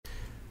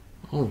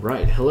All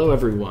right, hello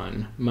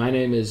everyone. My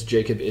name is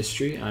Jacob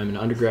Istri. I'm an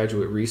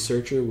undergraduate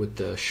researcher with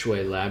the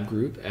Shui Lab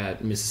Group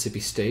at Mississippi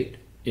State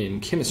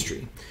in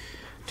chemistry.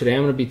 Today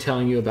I'm going to be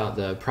telling you about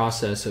the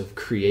process of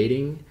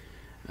creating,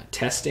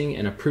 testing,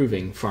 and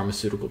approving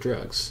pharmaceutical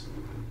drugs.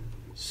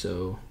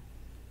 So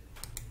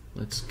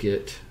let's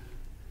get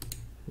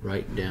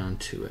right down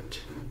to it.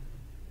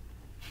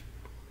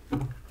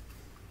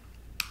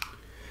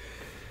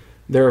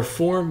 There are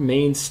four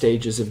main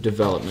stages of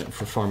development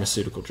for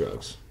pharmaceutical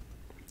drugs.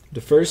 The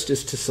first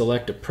is to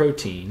select a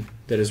protein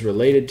that is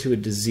related to a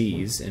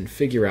disease and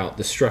figure out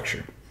the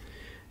structure.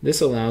 This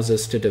allows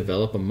us to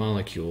develop a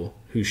molecule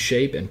whose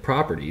shape and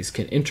properties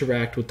can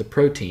interact with the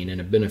protein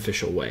in a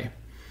beneficial way.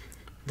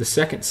 The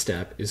second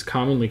step is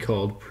commonly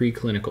called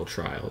preclinical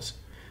trials.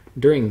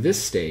 During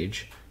this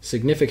stage,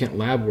 significant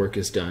lab work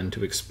is done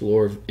to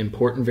explore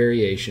important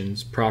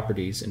variations,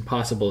 properties, and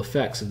possible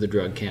effects of the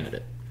drug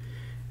candidate.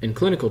 In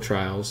clinical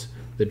trials,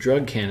 the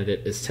drug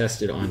candidate is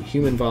tested on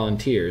human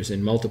volunteers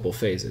in multiple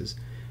phases,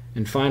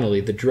 and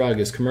finally the drug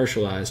is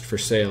commercialized for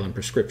sale and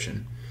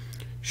prescription.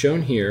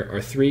 Shown here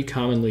are three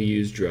commonly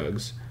used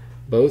drugs,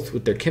 both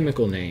with their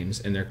chemical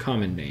names and their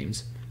common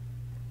names: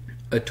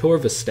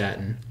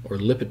 atorvastatin, or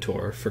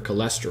Lipitor, for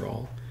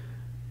cholesterol;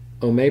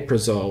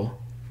 omeprazole,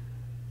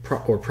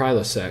 or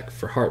Prilosec,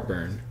 for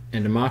heartburn;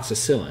 and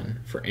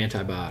amoxicillin, for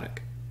antibiotic.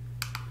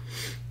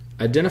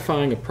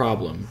 Identifying a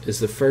problem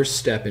is the first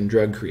step in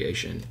drug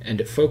creation,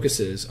 and it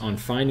focuses on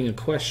finding a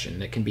question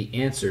that can be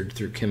answered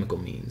through chemical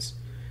means.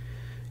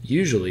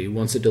 Usually,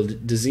 once a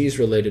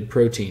disease-related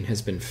protein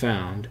has been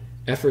found,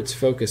 efforts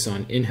focus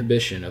on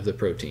inhibition of the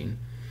protein.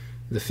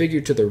 The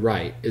figure to the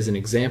right is an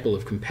example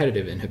of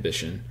competitive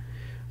inhibition,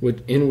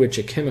 in which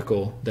a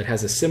chemical that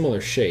has a similar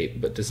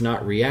shape but does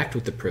not react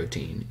with the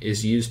protein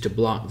is used to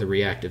block the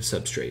reactive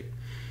substrate.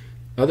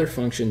 Other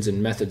functions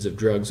and methods of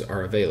drugs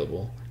are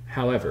available.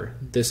 However,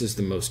 this is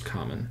the most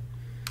common.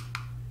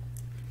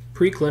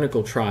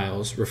 Preclinical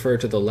trials refer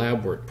to the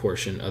lab work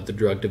portion of the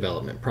drug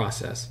development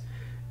process.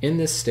 In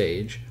this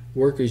stage,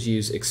 workers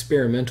use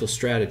experimental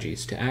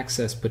strategies to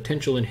access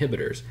potential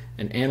inhibitors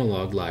and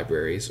analog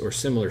libraries or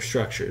similar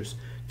structures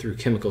through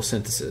chemical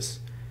synthesis.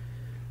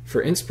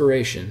 For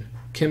inspiration,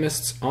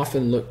 chemists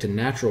often look to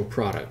natural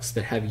products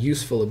that have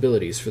useful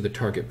abilities for the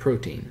target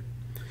protein.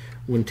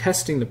 When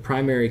testing the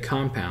primary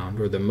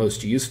compound, or the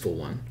most useful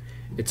one,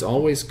 it's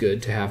always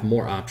good to have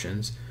more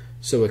options,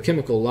 so a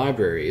chemical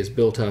library is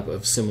built up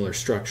of similar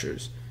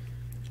structures.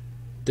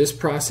 This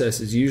process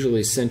is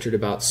usually centered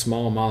about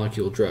small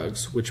molecule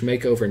drugs, which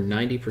make over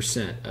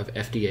 90% of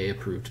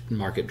FDA-approved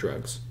market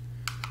drugs.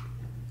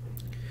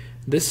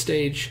 This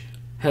stage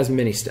has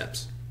many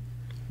steps.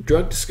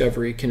 Drug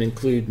discovery can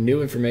include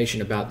new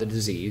information about the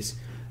disease,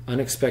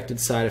 unexpected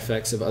side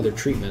effects of other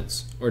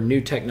treatments, or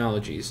new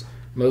technologies,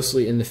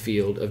 mostly in the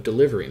field of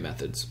delivery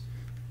methods.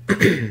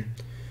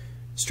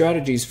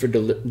 Strategies for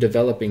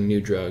developing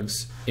new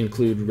drugs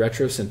include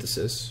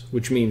retrosynthesis,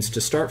 which means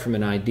to start from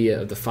an idea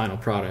of the final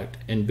product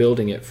and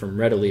building it from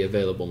readily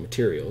available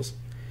materials,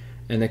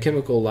 and the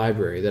chemical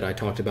library that I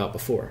talked about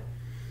before.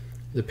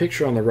 The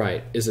picture on the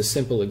right is a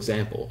simple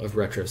example of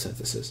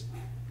retrosynthesis.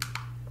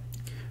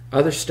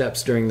 Other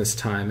steps during this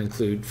time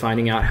include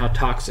finding out how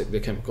toxic the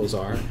chemicals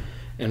are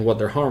and what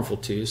they're harmful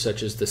to,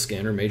 such as the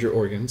skin or major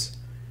organs;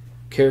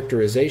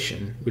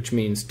 characterization, which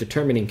means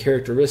determining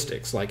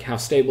characteristics like how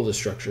stable the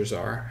structures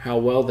are, how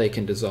well they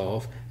can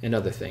dissolve, and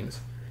other things.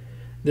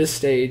 This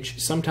stage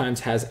sometimes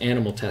has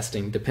animal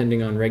testing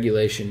depending on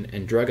regulation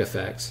and drug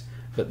effects,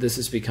 but this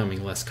is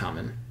becoming less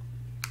common.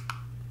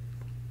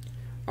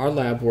 Our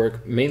lab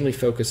work mainly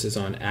focuses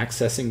on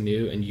accessing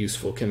new and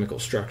useful chemical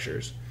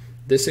structures.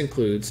 This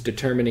includes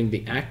determining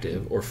the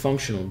active or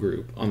functional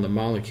group on the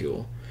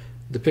molecule.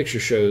 The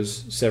picture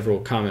shows several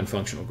common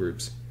functional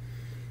groups.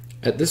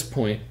 At this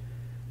point,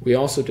 we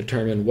also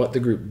determine what the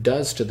group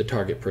does to the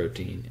target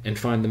protein and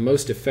find the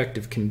most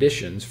effective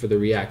conditions for the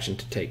reaction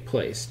to take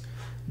place: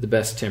 the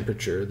best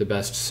temperature, the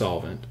best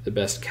solvent, the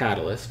best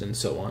catalyst, and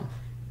so on.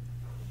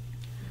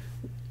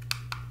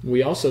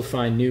 We also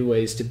find new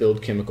ways to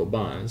build chemical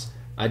bonds,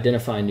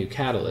 identify new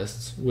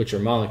catalysts, which are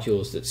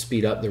molecules that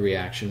speed up the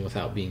reaction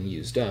without being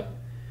used up,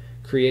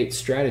 create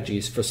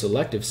strategies for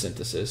selective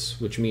synthesis,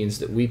 which means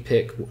that we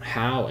pick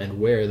how and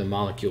where the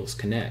molecules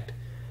connect,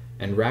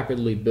 and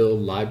rapidly build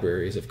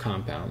libraries of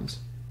compounds.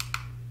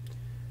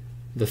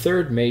 The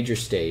third major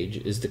stage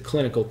is the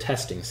clinical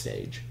testing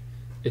stage.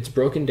 It's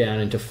broken down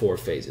into 4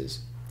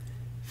 phases.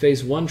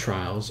 Phase 1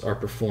 trials are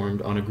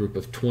performed on a group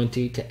of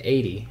 20 to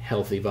 80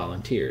 healthy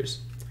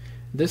volunteers.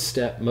 This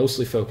step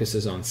mostly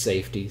focuses on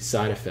safety,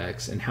 side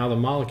effects, and how the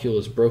molecule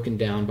is broken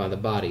down by the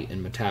body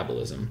in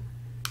metabolism.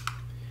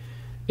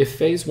 If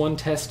Phase 1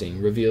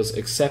 testing reveals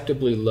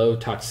acceptably low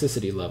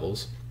toxicity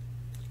levels,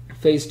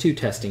 Phase 2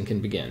 testing can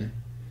begin.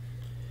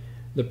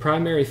 The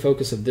primary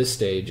focus of this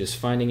stage is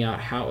finding out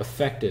how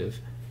effective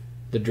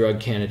the drug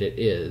candidate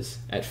is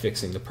at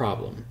fixing the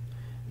problem.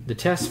 The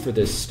tests for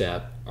this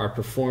step are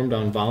performed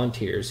on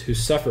volunteers who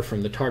suffer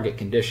from the target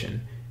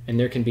condition, and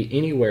there can be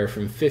anywhere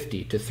from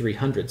 50 to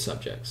 300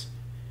 subjects.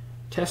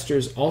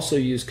 Testers also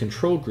use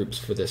control groups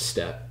for this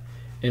step,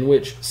 in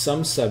which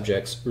some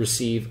subjects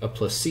receive a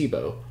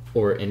placebo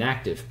or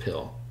inactive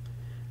pill.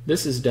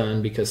 This is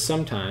done because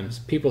sometimes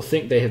people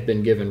think they have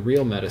been given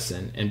real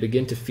medicine and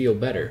begin to feel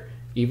better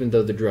even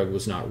though the drug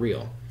was not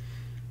real.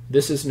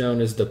 This is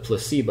known as the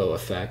placebo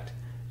effect,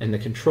 and the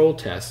control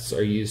tests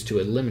are used to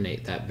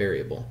eliminate that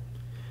variable.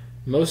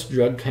 Most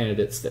drug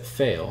candidates that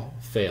fail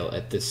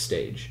at this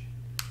stage.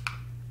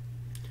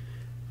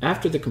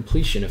 After the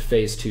completion of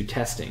Phase 2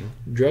 testing,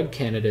 drug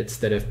candidates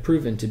that have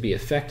proven to be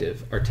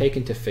effective are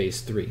taken to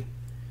Phase 3.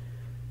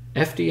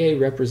 FDA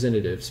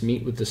representatives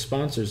meet with the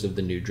sponsors of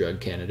the new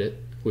drug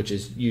candidate, which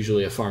is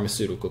usually a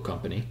pharmaceutical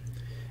company,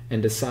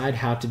 and decide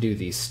how to do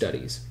these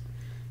studies.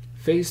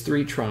 Phase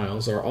 3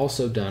 trials are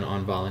also done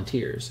on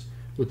volunteers,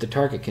 with the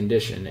target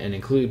condition and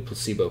include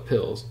placebo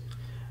pills,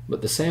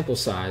 but the sample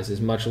size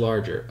is much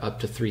larger, up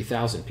to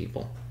 3,000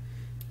 people.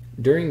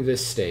 During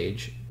this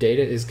stage,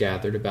 data is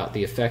gathered about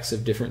the effects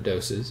of different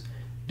doses,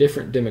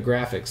 different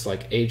demographics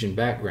like age and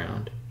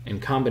background,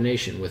 and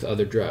combination with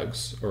other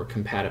drugs, or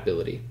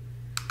compatibility.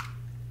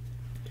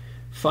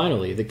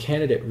 Finally, the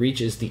candidate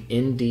reaches the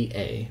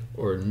NDA,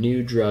 or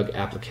New Drug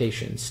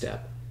Application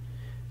step.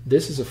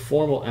 This is a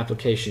formal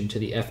application to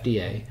the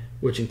FDA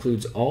which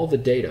includes all the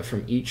data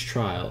from each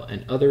trial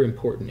and other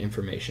important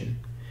information.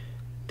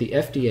 The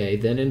FDA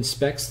then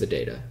inspects the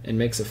data and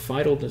makes a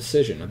final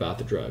decision about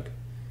the drug.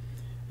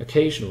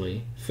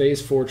 Occasionally,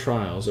 Phase 4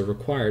 trials are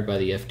required by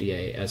the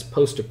FDA as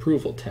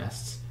post-approval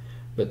tests,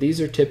 but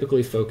these are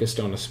typically focused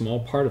on a small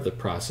part of the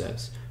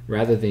process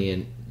rather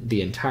than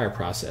the entire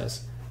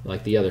process,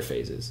 like the other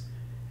phases,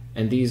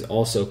 and these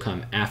also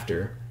come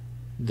after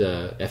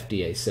the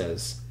FDA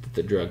says that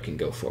the drug can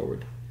go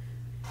forward.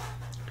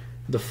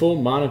 The full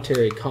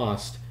monetary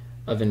cost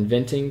of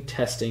inventing,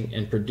 testing,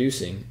 and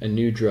producing a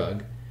new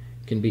drug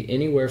can be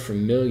anywhere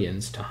from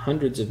millions to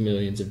hundreds of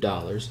millions of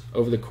dollars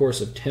over the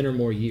course of 10 or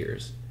more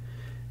years.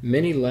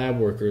 Many lab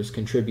workers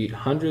contribute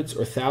hundreds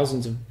or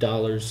thousands of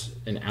dollars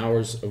and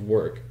hours of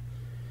work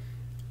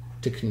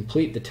to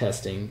complete the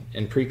testing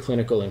and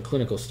preclinical and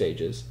clinical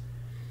stages,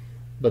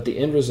 but the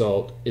end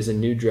result is a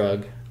new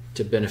drug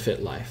to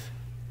benefit life.